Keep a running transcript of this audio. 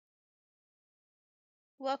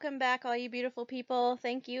Welcome back, all you beautiful people.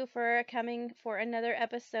 Thank you for coming for another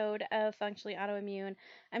episode of Functionally Autoimmune.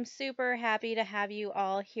 I'm super happy to have you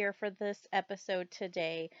all here for this episode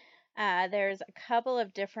today. There's a couple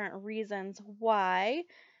of different reasons why.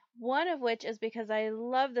 One of which is because I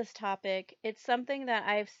love this topic. It's something that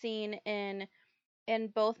I've seen in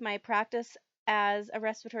both my practice as a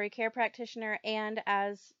respiratory care practitioner and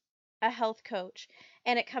as a health coach.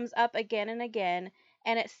 And it comes up again and again,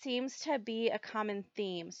 and it seems to be a common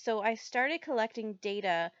theme. So I started collecting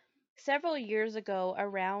data several years ago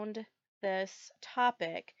around this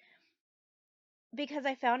topic because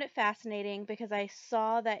I found it fascinating, because I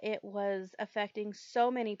saw that it was affecting so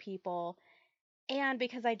many people, and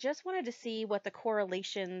because I just wanted to see what the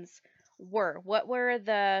correlations were. What were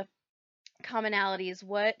the commonalities?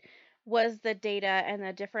 What was the data and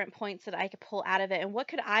the different points that I could pull out of it? And what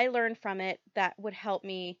could I learn from it that would help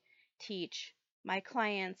me teach my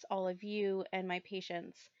clients, all of you, and my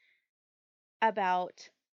patients about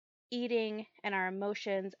eating and our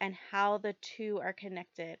emotions and how the two are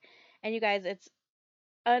connected? And you guys, it's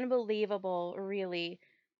unbelievable, really,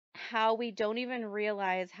 how we don't even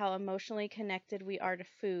realize how emotionally connected we are to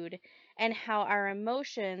food, and how our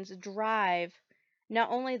emotions drive not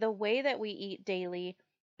only the way that we eat daily,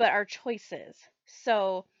 but our choices.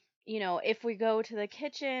 So, if we go to the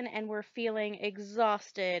kitchen and we're feeling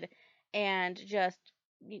exhausted and just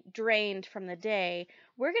drained from the day,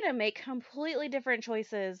 we're going to make completely different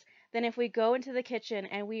choices than if we go into the kitchen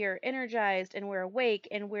and we are energized and we're awake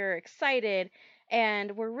and we're excited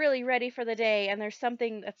and we're really ready for the day, and there's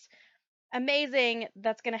something that's amazing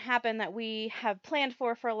that's going to happen that we have planned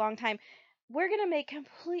for a long time. We're going to make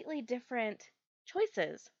completely different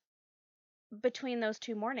choices between those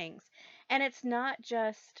two mornings. And it's not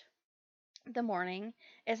just the morning,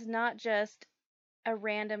 it's not just a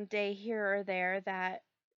random day here or there that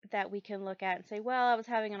we can look at and say, well, I was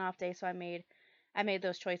having an off day, so I made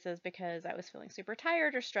those choices because I was feeling super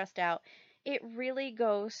tired or stressed out. It really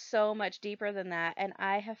goes so much deeper than that, and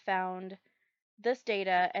I have found this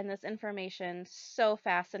data and this information so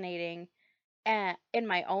fascinating, in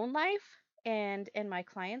my own life and in my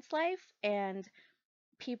client's life and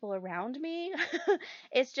people around me.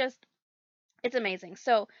 it's just it's amazing.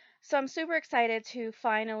 So I'm super excited to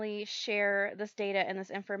finally share this data and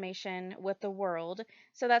this information with the world.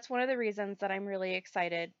 So that's one of the reasons that I'm really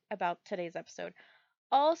excited about today's episode.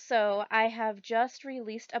 Also, I have just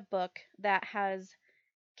released a book that has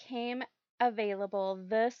came available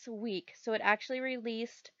this week. So it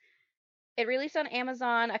released on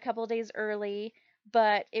Amazon a couple days early,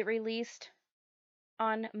 but it released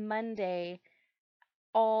on Monday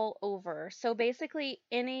all over. So basically,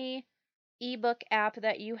 any ebook app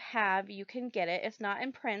that you have, you can get it. It's not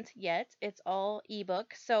in print yet, it's all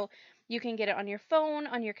ebook. So you can get it on your phone,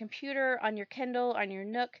 on your computer, on your Kindle, on your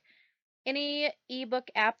Nook. Any ebook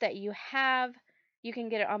app that you have, you can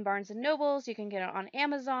get it on Barnes and Nobles, you can get it on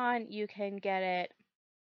Amazon, you can get it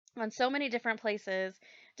on so many different places,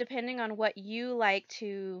 depending on what you like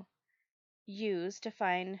to use to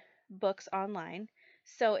find books online.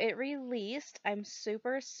 So it released. I'm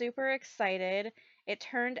super, super excited. It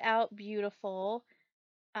turned out beautiful.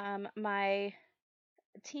 My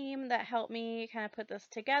team that helped me kind of put this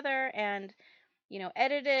together and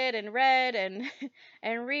edited and read and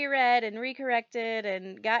and reread and recorrected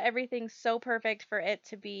and got everything so perfect for it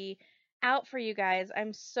to be out for you guys.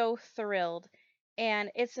 I'm so thrilled.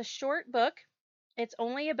 And it's a short book. It's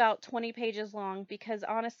only about 20 pages long because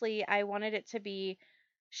honestly, I wanted it to be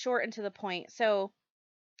short and to the point. So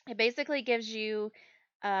it basically gives you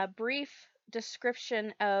a brief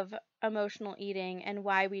description of emotional eating and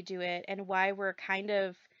why we do it and why we're kind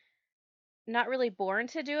of not really born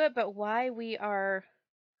to do it, but why we are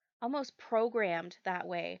almost programmed that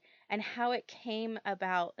way, and how it came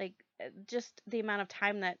about, like just the amount of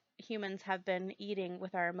time that humans have been eating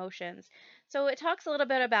with our emotions. So it talks a little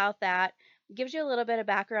bit about that, gives you a little bit of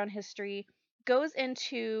background history, goes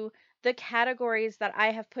into the categories that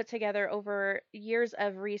I have put together over years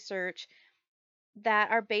of research that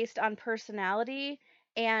are based on personality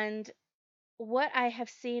and what I have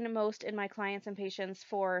seen most in my clients and patients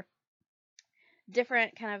for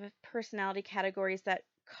different kind of personality categories that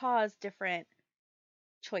cause different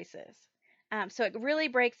choices. So it really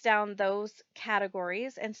breaks down those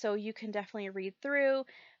categories. And so you can definitely read through,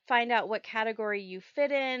 find out what category you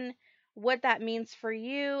fit in, what that means for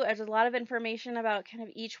you. There's a lot of information about kind of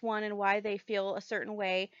each one and why they feel a certain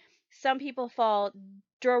way. Some people fall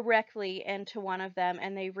directly into one of them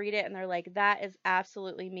and they read it and they're like, that is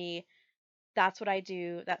absolutely me. That's what I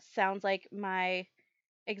do. That sounds like my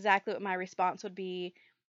exactly what my response would be.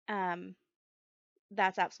 Um,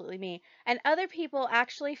 that's absolutely me. And other people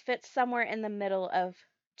actually fit somewhere in the middle of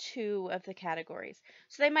two of the categories.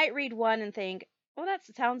 So they might read one and think, "Well,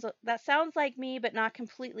 that sounds like me, but not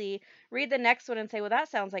completely." Read the next one and say, "Well, that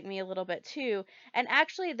sounds like me a little bit too." And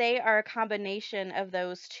actually, they are a combination of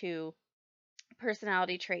those two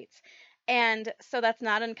personality traits. And so that's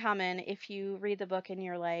not uncommon if you read the book and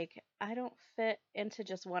you're like, I don't fit into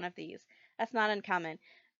just one of these. That's not uncommon.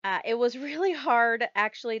 It was really hard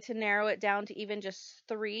actually to narrow it down to even just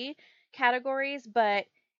three categories, but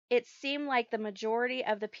it seemed like the majority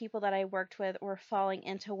of the people that I worked with were falling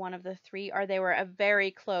into one of the three, or they were a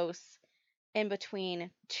very close in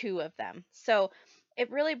between two of them. So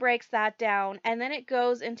it really breaks that down. And then it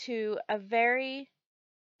goes into a very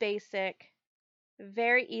basic,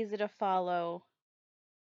 very easy to follow,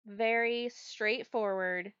 very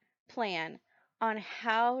straightforward plan on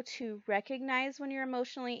how to recognize when you're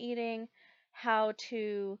emotionally eating, how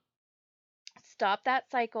to stop that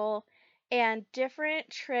cycle, and different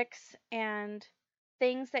tricks and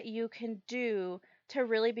things that you can do to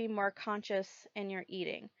really be more conscious in your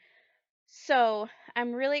eating. So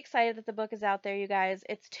I'm really excited that the book is out there, you guys.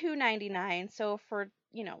 It's $2.99, so for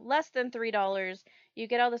less than $3, you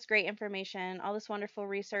get all this great information, all this wonderful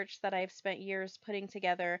research that I've spent years putting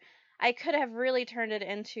together. I could have really turned it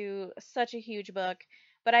into such a huge book,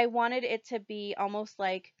 but I wanted it to be almost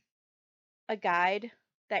like a guide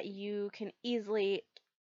that you can easily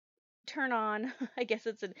turn on. I guess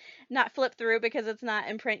not flip through because it's not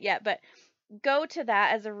in print yet, but go to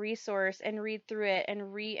that as a resource and read through it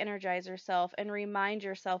and re-energize yourself and remind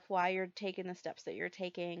yourself why you're taking the steps that you're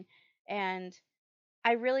taking. And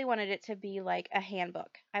I really wanted it to be like a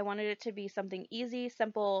handbook. I wanted it to be something easy,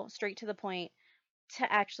 simple, straight to the point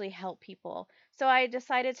to actually help people. So I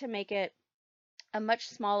decided to make it a much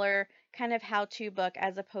smaller kind of how-to book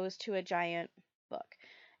as opposed to a giant book.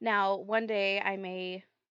 Now, one day I may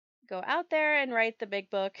go out there and write the big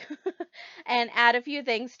book and add a few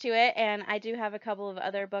things to it, and I do have a couple of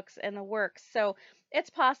other books in the works. So it's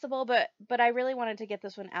possible, but I really wanted to get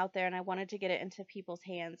this one out there and I wanted to get it into people's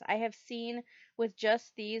hands. I have seen with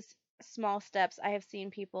just these small steps, I have seen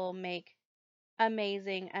people make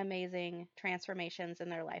amazing transformations in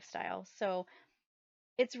their lifestyle. So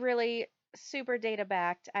it's really super data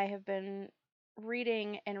backed. I have been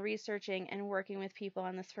reading and researching and working with people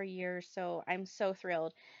on this for years, so I'm so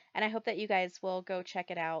thrilled. And I hope that you guys will go check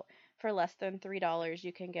it out. For less than $3,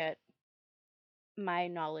 you can get my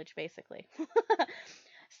knowledge basically.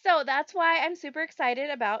 So that's why I'm super excited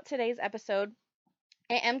about today's episode.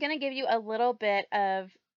 I am going to give you a little bit of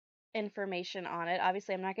information on it.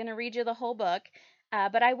 Obviously, I'm not going to read you the whole book,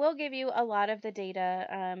 but I will give you a lot of the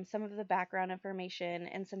data, some of the background information,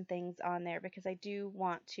 and some things on there because I do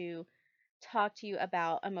want to talk to you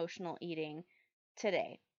about emotional eating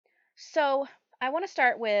today. So, I want to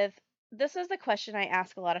start with this is the question I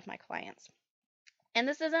ask a lot of my clients. And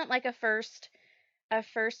this isn't like a first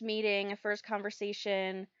meeting, a first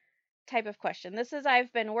conversation type of question. This is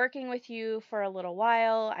I've been working with you for a little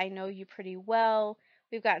while. I know you pretty well.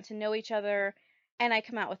 We've gotten to know each other, and I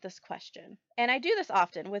come out with this question. And I do this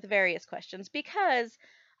often with various questions because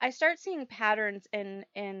I start seeing patterns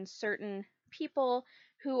in certain people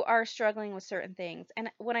who are struggling with certain things. And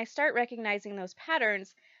when I start recognizing those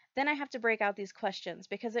patterns, then I have to break out these questions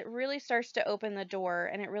because it really starts to open the door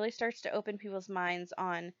and it really starts to open people's minds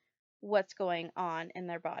on what's going on in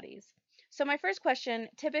their bodies. So, my first question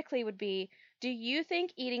typically would be, do you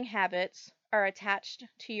think eating habits are attached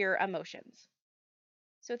to your emotions?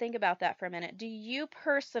 So, think about that for a minute. Do you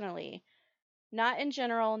personally, not in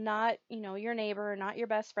general, not, your neighbor, not your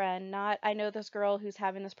best friend, not, I know this girl who's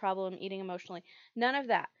having this problem eating emotionally, none of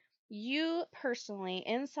that. You personally,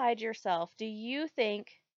 inside yourself, do you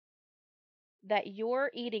think that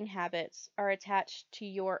your eating habits are attached to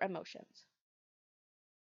your emotions?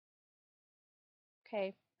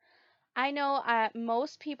 Okay. I know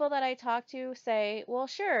most people that I talk to say, well,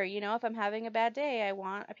 sure, if I'm having a bad day, I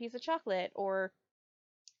want a piece of chocolate. Or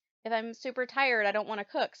if I'm super tired, I don't want to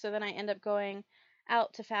cook. So then I end up going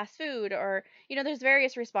out to fast food. Or, there's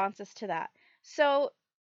various responses to that. So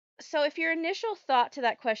if your initial thought to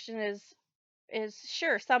that question is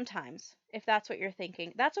sure, sometimes, if that's what you're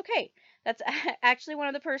thinking, that's okay. That's actually one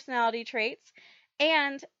of the personality traits.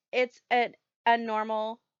 And it's a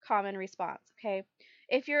normal, common response. Okay.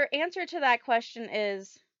 If your answer to that question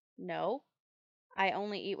is no, I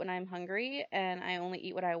only eat when I'm hungry and I only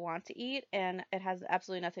eat what I want to eat, and it has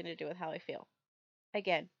absolutely nothing to do with how I feel.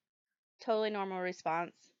 Again, totally normal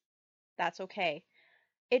response. That's okay.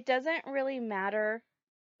 It doesn't really matter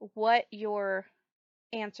what your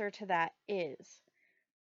answer to that is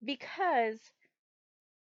because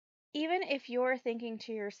even if you're thinking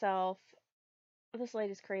to yourself, this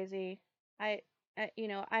lady's crazy. I,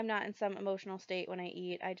 I'm not in some emotional state when I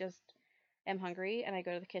eat. I just am hungry and I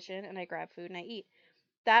go to the kitchen and I grab food and I eat.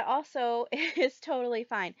 That also is totally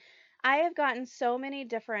fine. I have gotten so many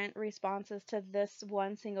different responses to this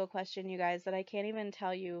one single question, you guys, that I can't even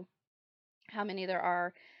tell you how many there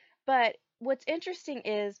are. But what's interesting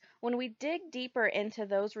is when we dig deeper into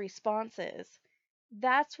those responses,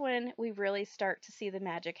 that's when we really start to see the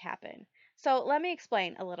magic happen. So let me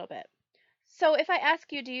explain a little bit. So if I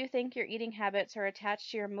ask you, do you think your eating habits are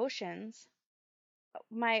attached to your emotions?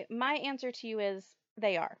 My answer to you is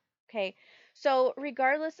they are. Okay? So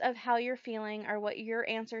regardless of how you're feeling or what your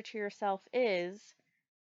answer to yourself is,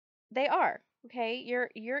 they are. Okay?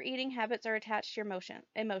 Your eating habits are attached to your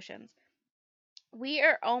emotions. We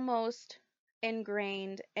are almost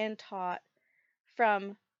ingrained and taught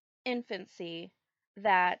from infancy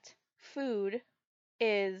that food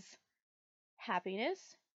is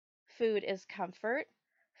happiness, food is comfort,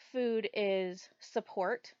 food is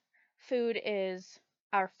support, food is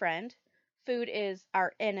our friend, food is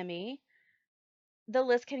our enemy. The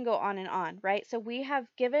list can go on, right? So we have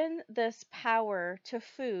given this power to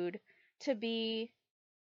food to be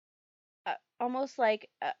almost like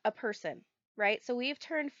a person, right? So we've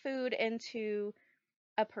turned food into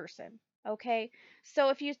a person. Okay. So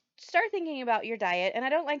if you start thinking about your diet, and I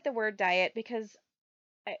don't like the word diet because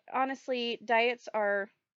honestly, diets are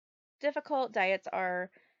difficult. Diets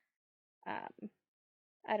are, um,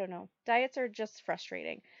 I don't know, diets are just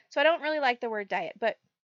frustrating. So I don't really like the word diet, but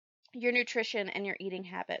your nutrition and your eating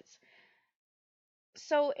habits.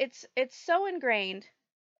 So it's so ingrained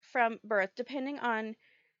from birth, depending on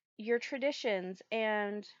your traditions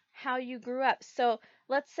and how you grew up. So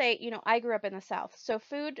let's say, I grew up in the South. So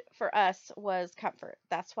food for us was comfort.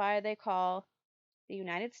 That's why they call the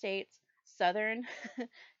United States Southern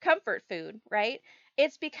comfort food, right?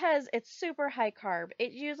 It's because it's super high carb.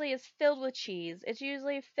 It usually is filled with cheese. It's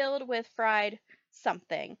usually filled with fried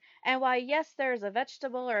something. And while, yes, there's a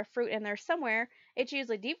vegetable or a fruit in there somewhere, it's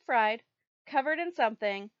usually deep fried, covered in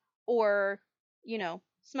something, or,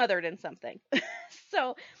 smothered in something.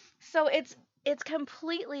 so so it's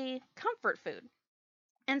completely comfort food.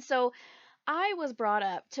 And so I was brought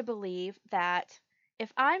up to believe that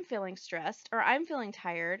if I'm feeling stressed or I'm feeling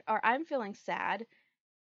tired or I'm feeling sad,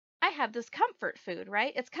 I have this comfort food,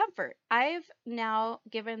 right? It's comfort. I've now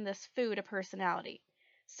given this food a personality.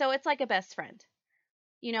 So it's like a best friend.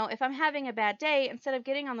 If I'm having a bad day, instead of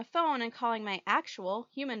getting on the phone and calling my actual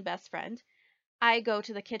human best friend, I go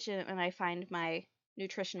to the kitchen and I find my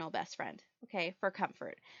nutritional best friend, okay, for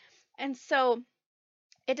comfort. And so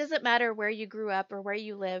it doesn't matter where you grew up or where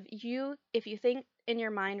you live. If you think in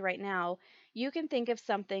your mind right now, you can think of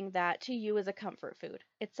something that to you is a comfort food.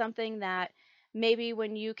 It's something that maybe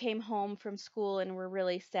when you came home from school and were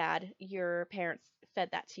really sad, your parents fed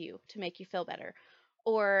that to you to make you feel better.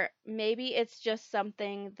 Or maybe it's just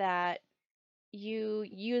something that you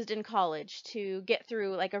used in college to get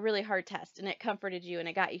through like a really hard test and it comforted you and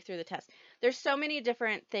it got you through the test. There's so many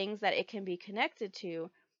different things that it can be connected to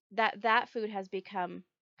that food has become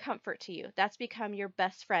comfort to you. That's become your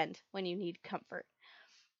best friend when you need comfort.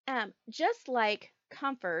 Just like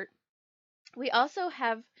comfort, we also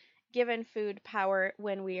have given food power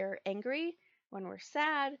when we are angry, when we're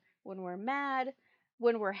sad, when we're mad,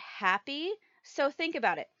 when we're happy. So think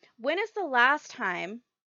about it. When is the last time,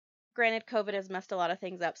 granted COVID has messed a lot of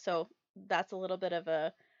things up, so that's a little bit of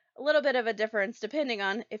a difference depending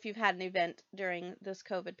on if you've had an event during this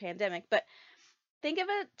COVID pandemic. But think of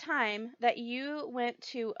a time that you went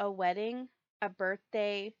to a wedding, a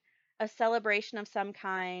birthday, a celebration of some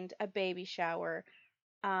kind, a baby shower,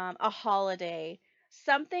 a holiday,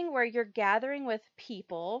 something where you're gathering with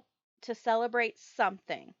people to celebrate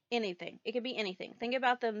something, anything. It could be anything. Think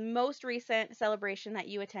about the most recent celebration that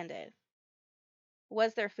you attended.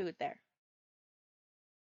 Was there food there?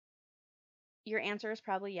 Your answer is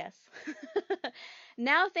probably yes.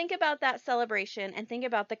 Now think about that celebration and think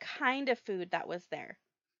about the kind of food that was there.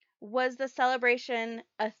 Was the celebration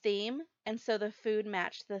a theme and so the food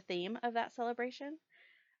matched the theme of that celebration?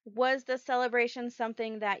 Was the celebration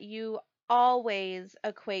something that you always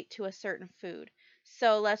equate to a certain food?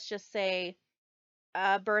 So let's just say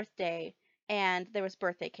a birthday and there was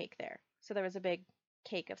birthday cake there. So there was a big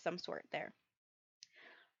cake of some sort there.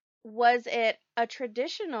 Was it a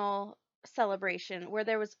traditional celebration where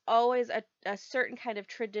there was always a certain kind of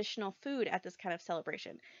traditional food at this kind of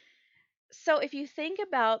celebration? So if you think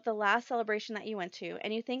about the last celebration that you went to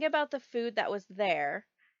and you think about the food that was there,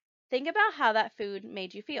 think about how that food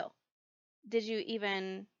made you feel. Did you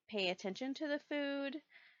even pay attention to the food?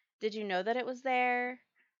 Did you know that it was there?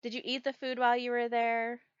 Did you eat the food while you were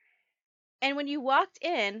there? And when you walked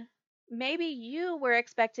in, maybe you were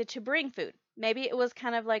expected to bring food. Maybe it was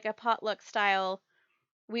kind of like a potluck style,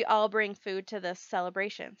 we all bring food to this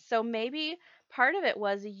celebration. So maybe part of it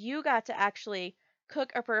was you got to actually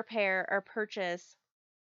cook or prepare or purchase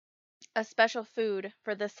a special food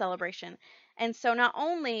for this celebration. And so not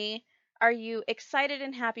only are you excited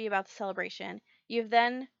and happy about the celebration, you've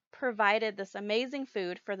then provided this amazing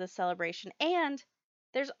food for the celebration, and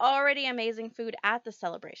there's already amazing food at the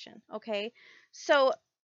celebration, okay? So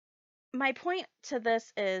my point to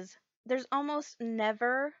this is there's almost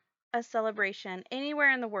never a celebration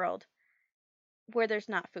anywhere in the world where there's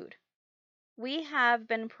not food. We have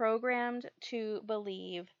been programmed to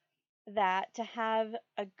believe that to have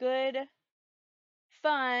a good,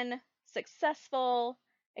 fun, successful,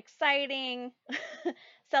 exciting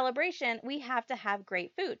celebration, we have to have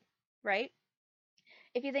great food, right?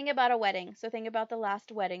 If you think about a wedding, so think about the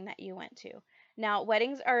last wedding that you went to. Now,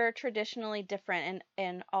 weddings are traditionally different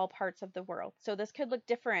in all parts of the world. So this could look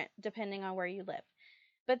different depending on where you live.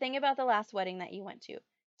 But think about the last wedding that you went to.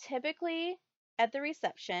 Typically, at the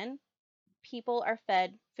reception, people are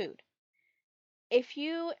fed food. If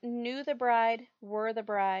you knew the bride, were the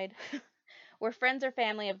bride, were friends or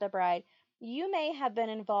family of the bride, you may have been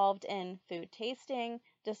involved in food tasting,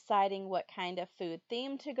 deciding what kind of food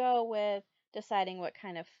theme to go with, deciding what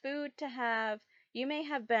kind of food to have. You may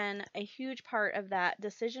have been a huge part of that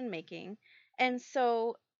decision making. And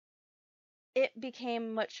so it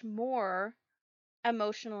became much more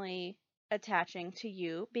emotionally attaching to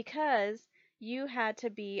you because you had to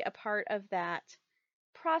be a part of that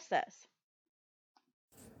process.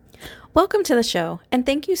 Welcome to the show, and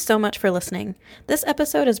thank you so much for listening. This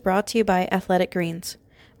episode is brought to you by Athletic Greens,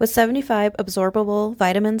 with 75 absorbable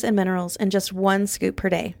vitamins and minerals in just 1 scoop per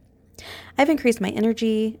day. I've increased my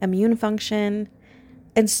energy, immune function,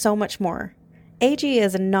 and so much more. AG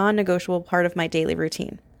is a non-negotiable part of my daily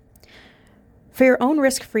routine. For your own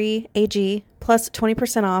risk-free AG plus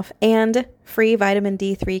 20% off and free vitamin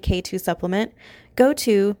D3 K2 supplement, go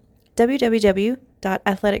to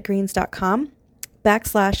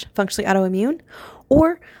www.athleticgreens.com/functionally autoimmune,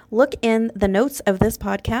 or look in the notes of this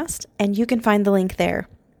podcast and you can find the link there.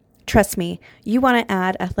 Trust me, you want to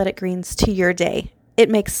add Athletic Greens to your day. It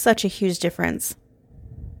makes such a huge difference.